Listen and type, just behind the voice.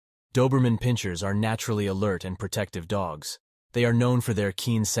Doberman Pinschers are naturally alert and protective dogs. They are known for their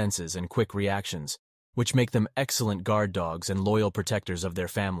keen senses and quick reactions, which make them excellent guard dogs and loyal protectors of their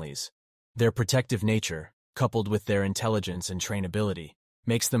families. Their protective nature, coupled with their intelligence and trainability,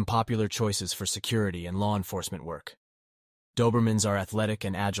 makes them popular choices for security and law enforcement work. Dobermans are athletic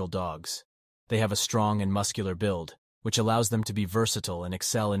and agile dogs. They have a strong and muscular build, which allows them to be versatile and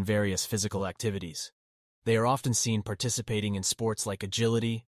excel in various physical activities. They are often seen participating in sports like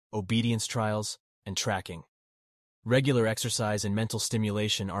agility, obedience trials, and tracking. Regular exercise and mental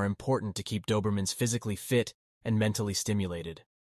stimulation are important to keep Dobermans physically fit and mentally stimulated.